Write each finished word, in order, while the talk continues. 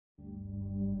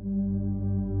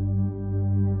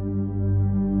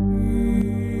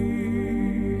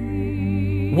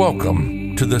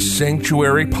Welcome to the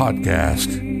Sanctuary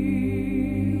Podcast.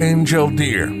 Angel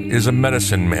Deer is a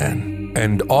medicine man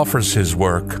and offers his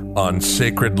work on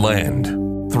sacred land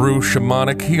through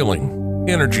shamanic healing,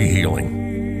 energy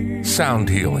healing, sound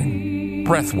healing,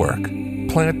 breath work,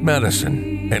 plant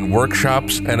medicine, and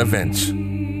workshops and events.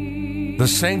 The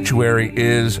Sanctuary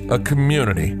is a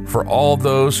community for all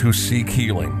those who seek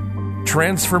healing,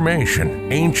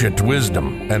 transformation, ancient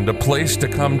wisdom, and a place to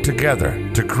come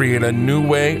together to create a new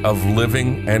way of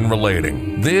living and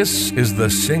relating. This is the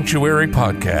Sanctuary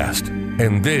Podcast,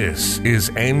 and this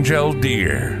is Angel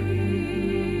Deer.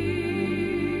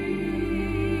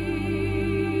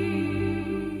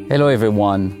 Hello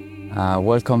everyone,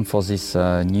 welcome for this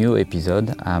new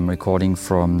episode. I'm recording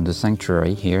from the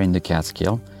Sanctuary here in the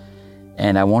Catskill,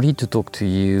 and I wanted to talk to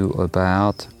you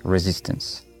about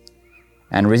resistance.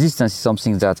 And resistance is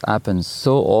something that happens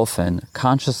so often,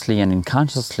 consciously and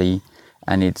unconsciously,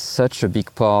 and it's such a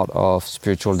big part of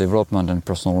spiritual development and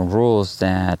personal growth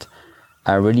that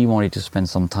I really wanted to spend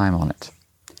some time on it.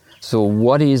 So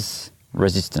what is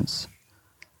resistance?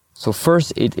 So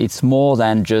first, it's more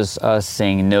than just us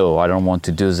saying, no, I don't want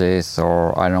to do this,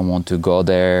 or I don't want to go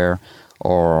there,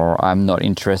 or I'm not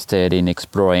interested in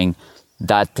exploring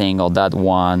that thing or that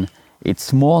one.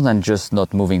 It's more than just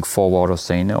not moving forward or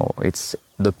saying no. It's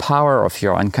the power of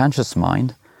your unconscious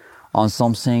mind on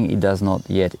something it does not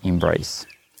yet embrace.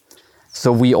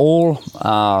 So we all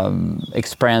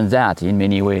experience that in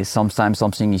many ways. Sometimes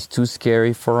something is too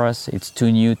scary for us. It's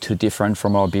too new, too different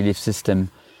from our belief system.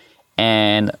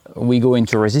 And we go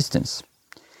into resistance.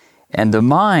 And the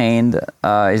mind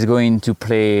is going to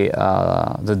play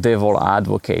the devil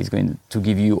advocate. It's going to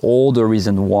give you all the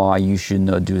reason why you should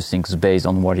not do things based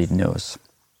on what it knows.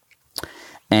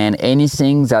 And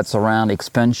anything that's around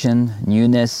expansion,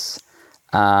 newness,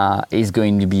 is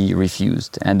going to be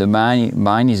refused. And the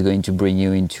mind is going to bring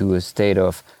you into a state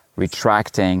of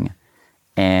retracting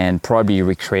and probably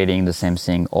recreating the same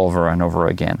thing over and over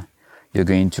again. You're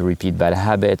going to repeat bad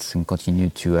habits and continue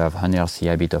to have unhealthy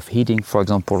habit of eating, for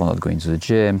example, or not going to the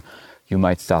gym. You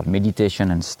might start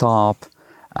meditation and stop.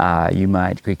 You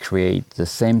might recreate the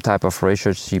same type of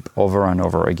relationship over and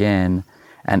over again.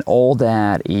 And all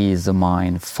that is the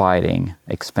mind fighting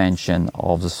expansion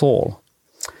of the soul.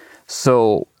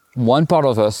 So one part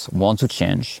of us wants to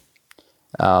change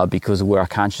because we are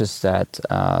conscious that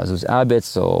those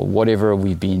habits or whatever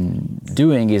we've been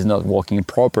doing is not working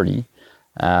properly.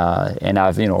 And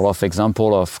I've a lot of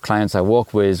examples of clients I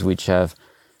work with which have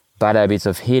bad habits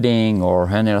of eating or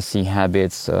unhealthy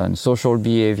habits and social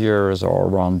behaviors or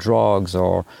around drugs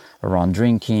or around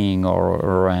drinking or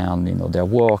around their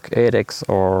work ethics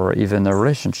or even a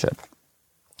relationship.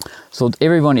 So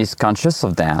everyone is conscious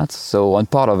of that. So one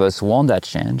part of us want that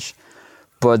change,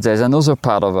 but there's another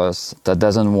part of us that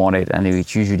doesn't want it, and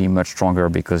it's usually much stronger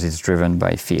because it's driven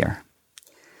by fear.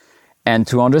 And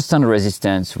to understand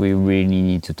resistance, we really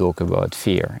need to talk about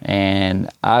fear.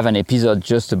 And I have an episode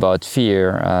just about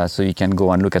fear, so you can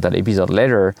go and look at that episode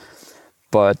later.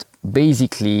 But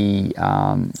basically,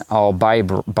 our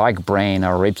bike brain,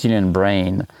 our reptilian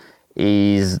brain,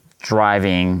 is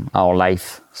driving our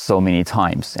life so many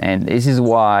times. And this is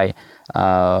why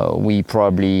we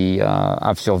probably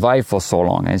have survived for so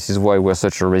long. And this is why we're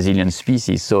such a resilient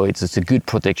species. So it's a good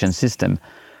protection system.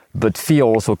 But fear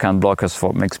also can block us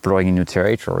from exploring new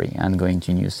territory and going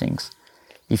to new things.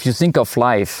 If you think of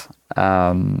life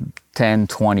 10,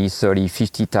 20, 30,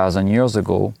 50,000 years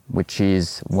ago, which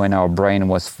is when our brain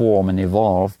was formed and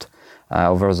evolved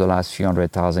over the last few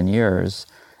 100,000 years,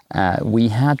 we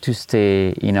had to stay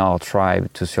in our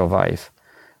tribe to survive.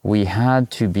 We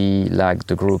had to be like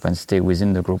the group and stay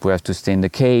within the group. We have to stay in the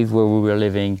cave where we were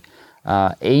living.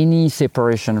 Any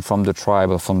separation from the tribe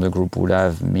or from the group would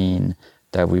have mean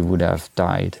that we would have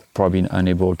died, probably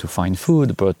unable to find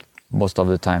food, but most of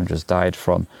the time just died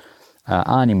from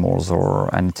animals or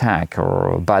an attack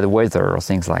or bad weather or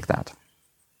things like that.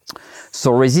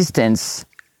 So resistance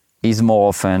is more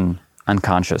often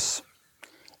unconscious.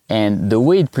 And the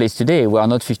way it plays today, we are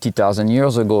not 50,000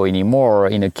 years ago anymore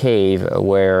in a cave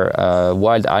where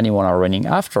wild animals are running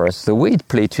after us. The way it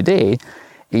plays today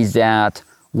is that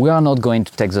we are not going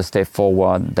to take the step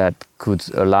forward that could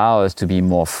allow us to be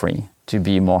more free, to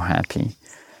be more happy.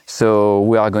 So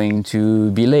we are going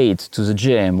to be late to the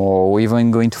gym, or we're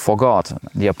even going to forget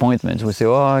the appointment. We say,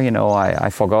 I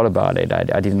forgot about it.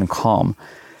 I didn't come.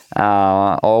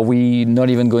 Or we're not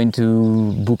even going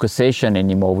to book a session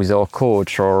anymore with our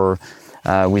coach or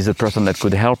with the person that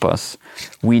could help us.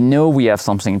 We know we have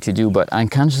something to do, but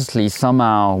unconsciously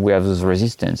somehow we have this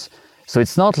resistance. So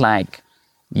it's not like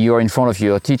you're in front of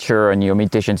your teacher and your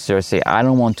meditation teacher say, I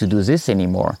don't want to do this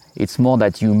anymore. It's more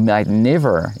that you might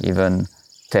never even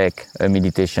take a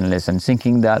meditation lesson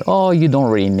thinking that, oh, you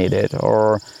don't really need it,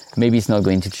 or maybe it's not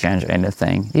going to change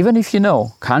anything. Even if you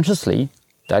know consciously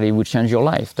that it would change your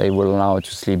life, that it will allow you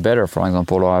to sleep better, for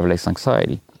example, or have less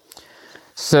anxiety.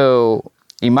 So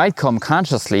it might come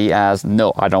consciously as,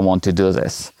 no, I don't want to do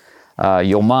this.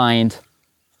 Your mind,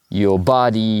 your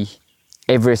body,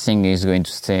 everything is going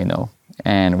to say no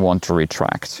and want to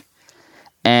retract.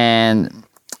 And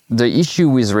the issue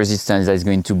with resistance is that it's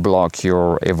going to block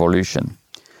your evolution.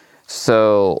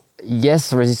 So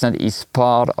yes, resistance is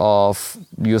part of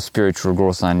your spiritual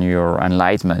growth and your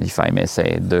enlightenment, if I may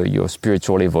say, your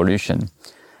spiritual evolution.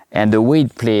 And the way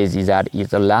it plays is that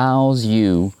it allows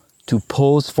you to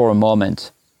pause for a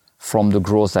moment from the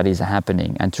growth that is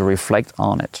happening and to reflect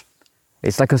on it.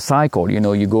 It's like a cycle,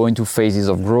 you go into phases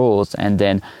of growth and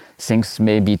then things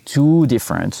may be too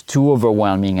different, too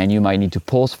overwhelming, and you might need to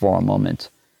pause for a moment.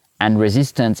 And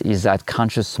resistance is that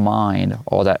conscious mind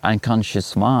or that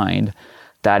unconscious mind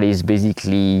that is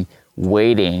basically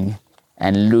waiting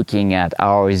and looking at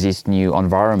how is this new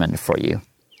environment for you.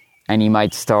 And you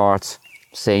might start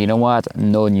say, you know what,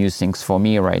 no new things for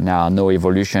me right now, no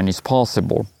evolution is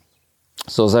possible.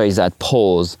 So there is that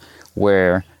pause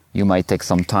where you might take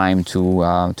some time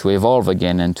to evolve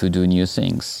again and to do new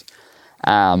things.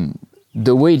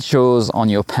 The way it shows on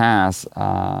your path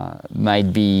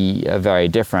might be very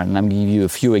different. And I'm going to give you a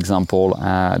few examples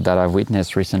that I've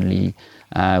witnessed recently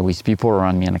with people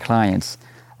around me and clients.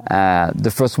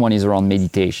 The first one is around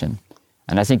meditation.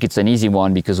 And I think it's an easy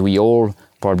one because we all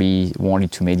probably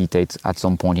wanted to meditate at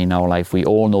some point in our life. We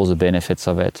all know the benefits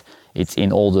of it. It's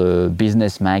in all the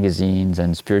business magazines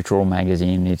and spiritual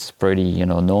magazines. It's pretty,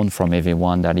 known from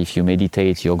everyone that if you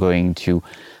meditate, you're going to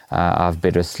have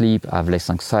better sleep, have less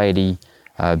anxiety,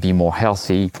 be more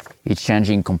healthy. It's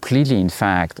changing completely, in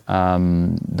fact,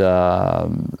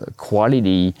 the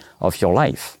quality of your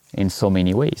life in so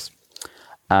many ways.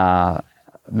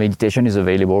 Meditation is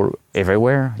available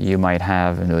everywhere. You might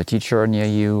have a teacher near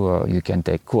you, or you can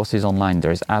take courses online.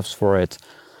 There's apps for it.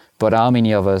 But how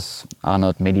many of us are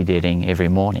not meditating every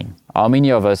morning? How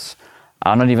many of us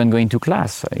are not even going to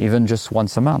class, even just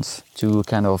once a month, to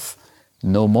kind of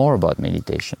know more about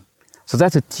meditation? So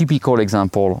that's a typical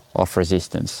example of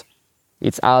resistance.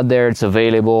 It's out there, it's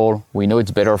available, we know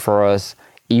it's better for us.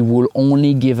 It will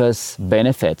only give us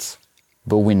benefits,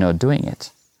 but we're not doing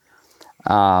it.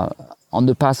 On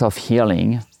the path of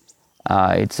healing,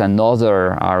 it's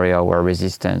another area where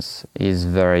resistance is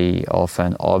very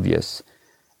often obvious.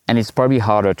 And it's probably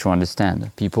harder to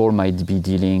understand. People might be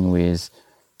dealing with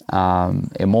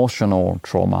emotional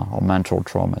trauma or mental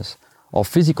traumas or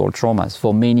physical traumas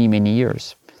for many, many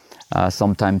years,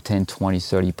 sometimes 10, 20,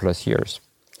 30 plus years.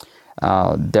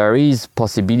 There is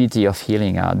possibility of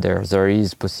healing out there. There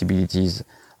is possibilities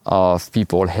of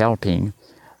people helping,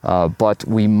 but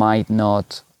we might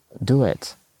not do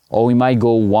it. Or we might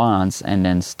go once and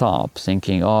then stop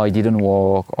thinking, oh, it didn't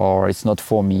work, or it's not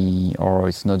for me, or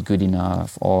it's not good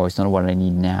enough, or it's not what I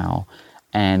need now,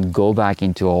 and go back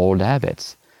into old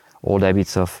habits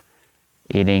of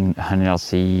eating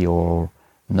unhealthy, or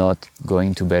not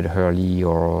going to bed early,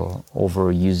 or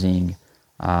overusing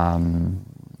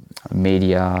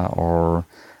media, or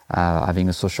having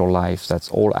a social life. That's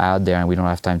all out there, and we don't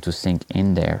have time to sink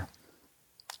in there.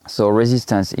 So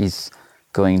resistance is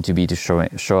going to be to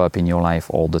show up in your life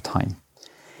all the time.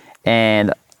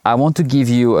 And I want to give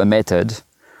you a method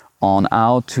on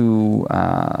how to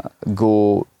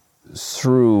go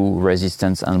through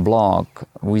resistance and block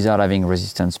without having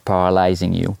resistance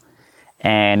paralyzing you.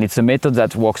 And it's a method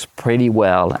that works pretty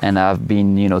well, and I've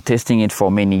been testing it for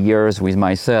many years with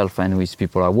myself and with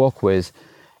people I work with,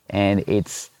 and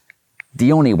it's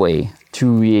the only way to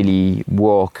really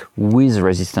work with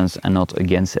resistance and not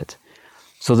against it.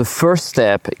 So the first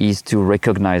step is to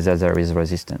recognize that there is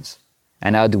resistance.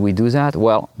 And how do we do that?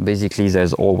 Well, basically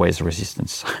there's always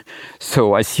resistance.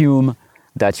 So assume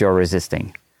that you're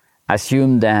resisting.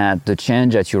 Assume that the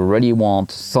change that you really want,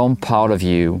 some part of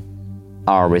you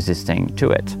are resisting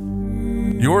to it.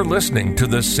 You're listening to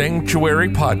the Sanctuary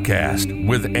Podcast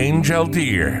with Angel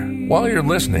Deer. While you're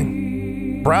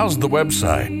listening, browse the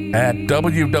website at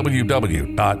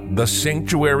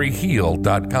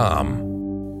www.thesanctuaryheal.com.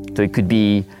 So it could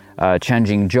be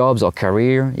changing jobs or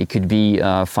career. It could be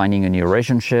finding a new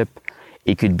relationship.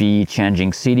 It could be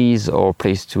changing cities or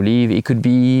place to live. It could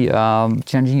be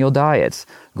changing your diets,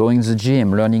 going to the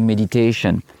gym, learning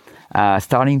meditation,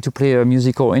 starting to play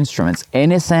musical instruments.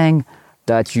 Anything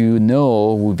that you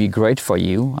know would be great for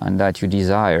you and that you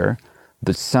desire,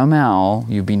 but somehow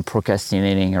you've been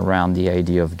procrastinating around the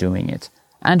idea of doing it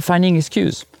and finding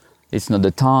excuse. It's not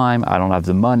the time, I don't have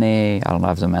the money, I don't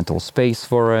have the mental space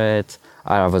for it,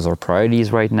 I have other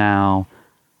priorities right now.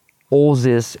 All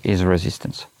this is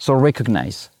resistance. So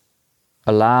recognize,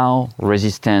 allow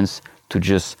resistance to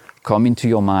just come into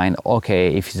your mind.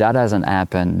 Okay, if that hasn't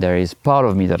happened, there is part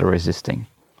of me that are resisting.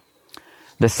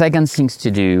 The second thing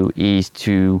to do is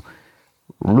to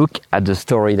look at the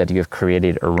story that you have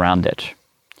created around it.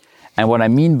 And what I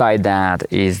mean by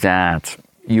that is that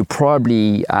you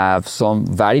probably have some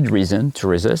valid reason to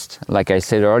resist. Like I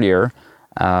said earlier,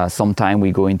 sometimes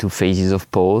we go into phases of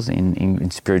pause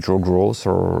in spiritual growth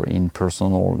or in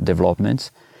personal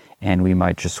development, and we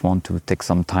might just want to take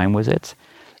some time with it.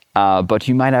 But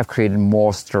you might have created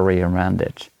more story around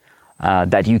it,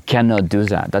 that you cannot do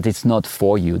that it's not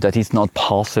for you, that it's not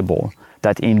possible,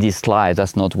 that in this life,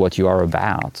 that's not what you are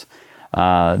about,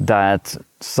 that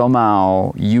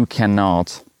somehow you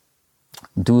cannot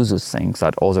do those things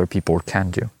that other people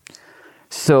can do.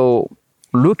 So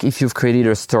look if you've created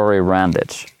a story around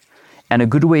it. And a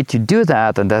good way to do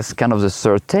that, and that's kind of the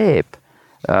third step,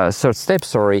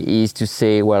 is to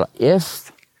say, well,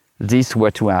 if this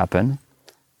were to happen,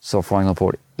 so for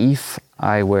example, if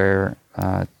I were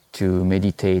to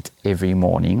meditate every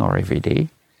morning or every day,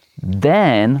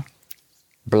 then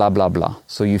blah, blah, blah.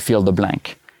 So you fill the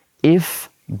blank. If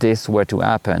this were to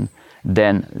happen,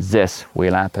 then this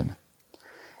will happen.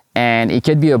 And it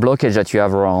could be a blockage that you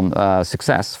have around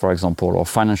success, for example, or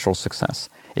financial success.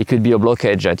 It could be a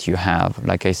blockage that you have,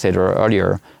 like I said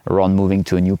earlier, around moving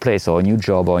to a new place or a new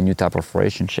job or a new type of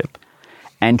relationship.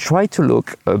 And try to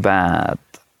look about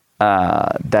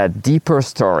that deeper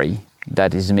story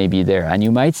that is maybe there. And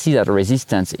you might see that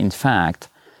resistance, in fact,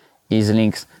 is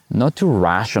linked not to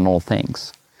rational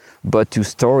things, but to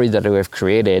stories that we have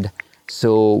created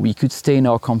so we could stay in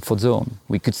our comfort zone,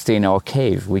 we could stay in our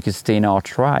cave, we could stay in our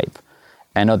tribe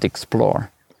and not explore.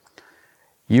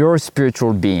 You're a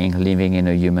spiritual being living in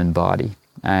a human body,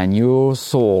 and your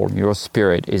soul, your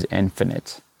spirit is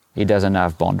infinite. It doesn't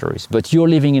have boundaries, but you're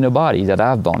living in a body that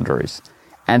have boundaries.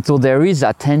 And so there is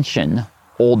a tension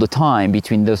all the time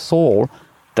between the soul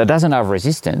that doesn't have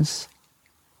resistance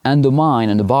and the mind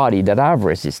and the body that have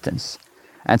resistance.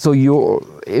 And so you're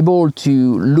able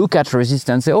to look at resistance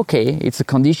and say, okay, it's a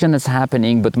condition that's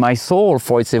happening, but my soul,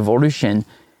 for its evolution,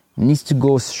 needs to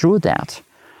go through that.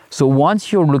 So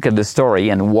once you look at the story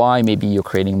and why maybe you're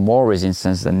creating more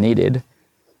resistance than needed,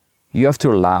 you have to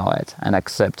allow it and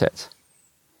accept it.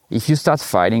 If you start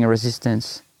fighting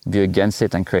resistance, be against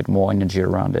it and create more energy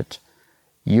around it,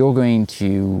 you're going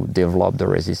to develop the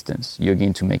resistance. You're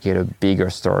going to make it a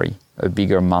bigger story, a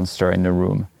bigger monster in the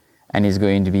room. And it's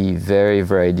going to be very,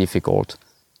 very difficult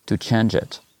to change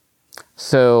it.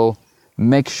 So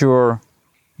make sure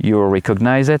you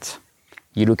recognize it.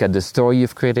 You look at the story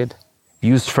you've created.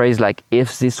 Use phrase like,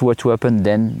 if this were to happen,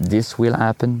 then this will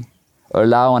happen.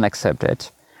 Allow and accept it.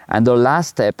 And the last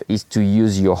step is to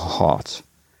use your heart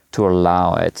to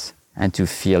allow it and to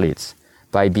feel it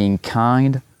by being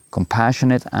kind,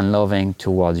 compassionate, and loving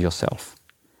towards yourself.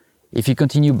 If you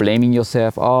continue blaming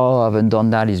yourself, oh, I haven't done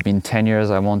that, it's been 10 years,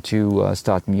 I want to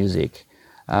start music,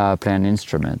 play an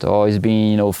instrument, or it's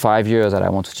been 5 years that I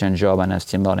want to change job and I'm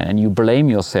still not, and you blame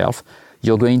yourself,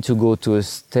 you're going to go to a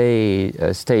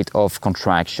state of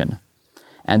contraction.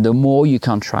 And the more you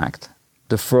contract,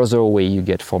 the further away you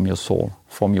get from your soul,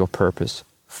 from your purpose,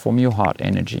 from your heart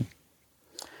energy.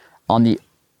 On the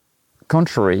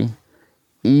contrary,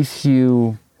 if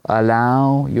you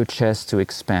allow your chest to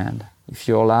expand, if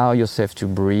you allow yourself to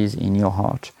breathe in your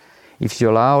heart, if you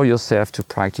allow yourself to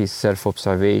practice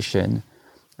self-observation,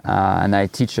 and I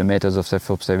teach a method of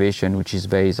self-observation which is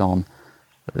based on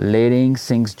letting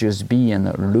things just be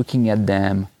and looking at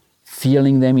them,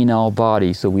 feeling them in our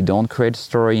body so we don't create a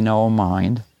story in our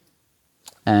mind,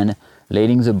 and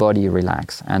letting the body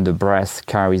relax and the breath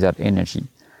carry that energy,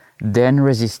 then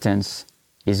resistance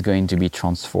is going to be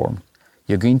transformed.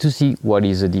 You're going to see what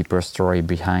is the deeper story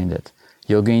behind it.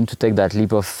 You're going to take that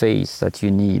leap of faith that you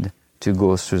need to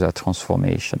go through that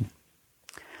transformation.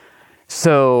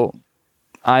 So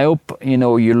I hope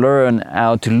you learn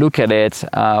how to look at it.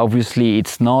 Obviously,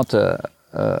 it's not a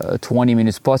 20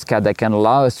 minutes podcast that can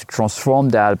allow us to transform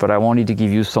that, but I wanted to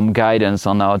give you some guidance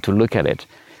on how to look at it.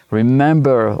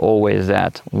 Remember always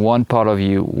that one part of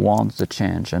you wants the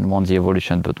change and wants the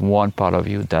evolution, but one part of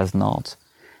you does not.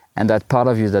 And that part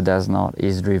of you that does not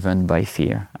is driven by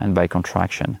fear and by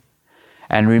contraction.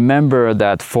 And remember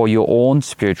that for your own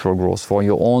spiritual growth, for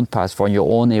your own path, for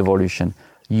your own evolution,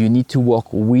 you need to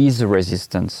work with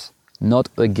resistance, not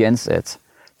against it,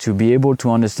 to be able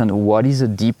to understand what is a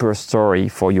deeper story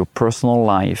for your personal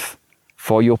life,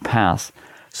 for your past,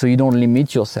 so you don't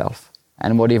limit yourself.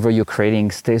 And whatever you're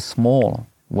creating stays small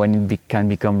when it can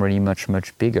become really much,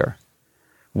 much bigger.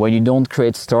 When you don't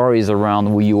create stories around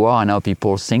who you are and how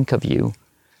people think of you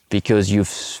because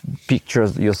you've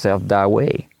pictured yourself that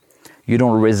way. You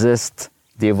don't resist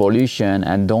the evolution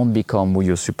and don't become who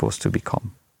you're supposed to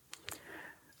become.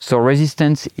 So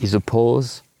resistance is a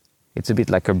pause. It's a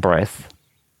bit like a breath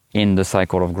in the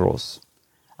cycle of growth.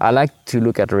 I like to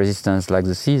look at resistance like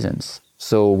the seasons.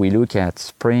 So we look at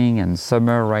spring and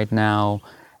summer right now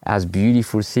as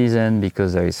beautiful season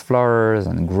because there is flowers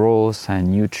and growth and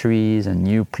new trees and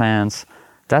new plants.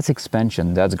 That's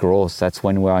expansion, that's growth, that's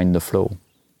when we are in the flow.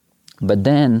 But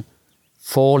then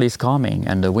fall is coming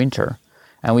and the winter.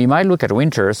 And we might look at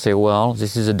winter, say, well,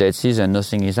 this is a dead season,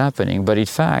 nothing is happening. But in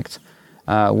fact,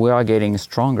 we are getting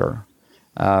stronger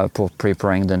for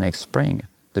preparing the next spring.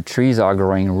 The trees are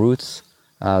growing roots,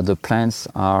 the plants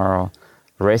are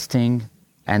resting,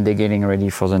 and they're getting ready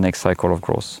for the next cycle of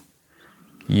growth.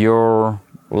 Your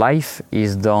life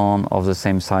is done of the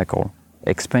same cycle.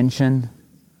 Expansion,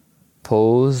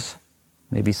 pause,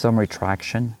 maybe some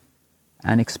retraction,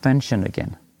 and expansion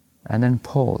again. And then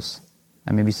pause,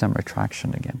 and maybe some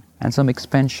retraction again, and some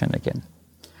expansion again.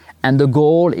 And the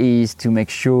goal is to make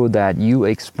sure that you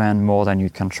expand more than you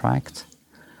contract,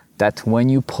 that when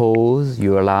you pause,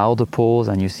 you allow the pause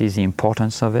and you see the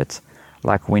importance of it,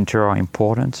 like winter are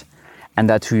important, and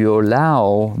that you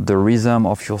allow the rhythm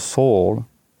of your soul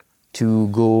to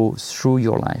go through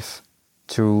your life,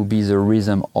 to be the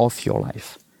rhythm of your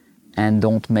life, and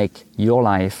don't make your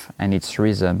life and its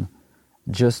rhythm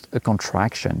just a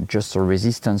contraction, just a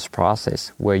resistance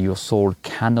process where your soul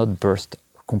cannot burst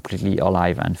completely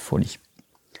alive and fully.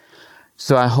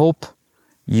 So I hope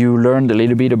you learned a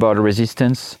little bit about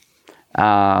resistance.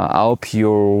 I hope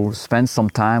you spend some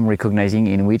time recognizing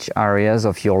in which areas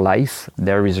of your life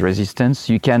there is resistance.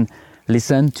 You can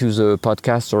listen to the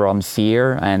podcast around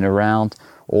fear and around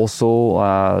also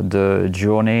the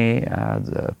journey,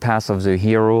 the path of the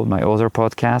hero, my other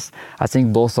podcast. I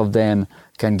think both of them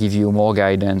can give you more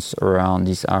guidance around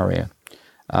this area.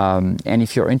 And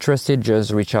if you're interested,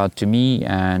 just reach out to me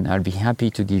and I'll be happy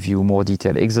to give you more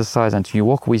detailed exercise and to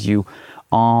work with you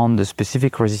on the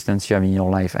specific resistance you have in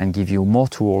your life and give you more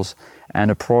tools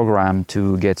and a program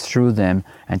to get through them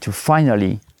and to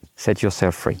finally set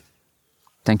yourself free.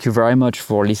 Thank you very much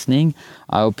for listening.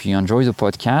 I hope you enjoy the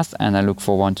podcast and I look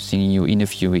forward to seeing you in a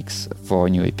few weeks for a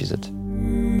new episode.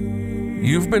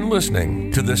 You've been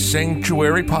listening to the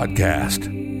Sanctuary Podcast.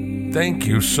 Thank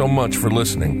you so much for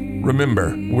listening.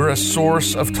 Remember, we're a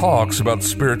source of talks about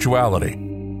spirituality,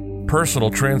 personal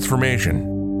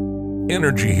transformation,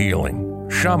 energy healing,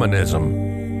 shamanism,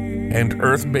 and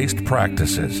earth-based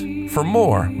practices. For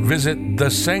more, visit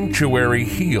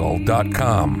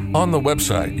thesanctuaryheal.com. On the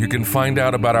website, you can find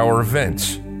out about our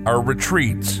events, our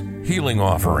retreats, healing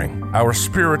offering, our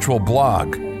spiritual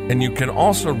blog, and you can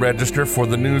also register for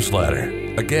the newsletter.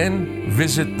 Again,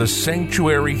 visit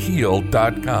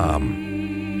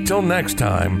thesanctuaryheal.com. Till next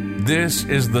time, this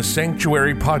is the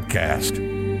Sanctuary Podcast,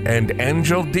 and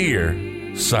Angel Deer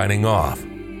signing off.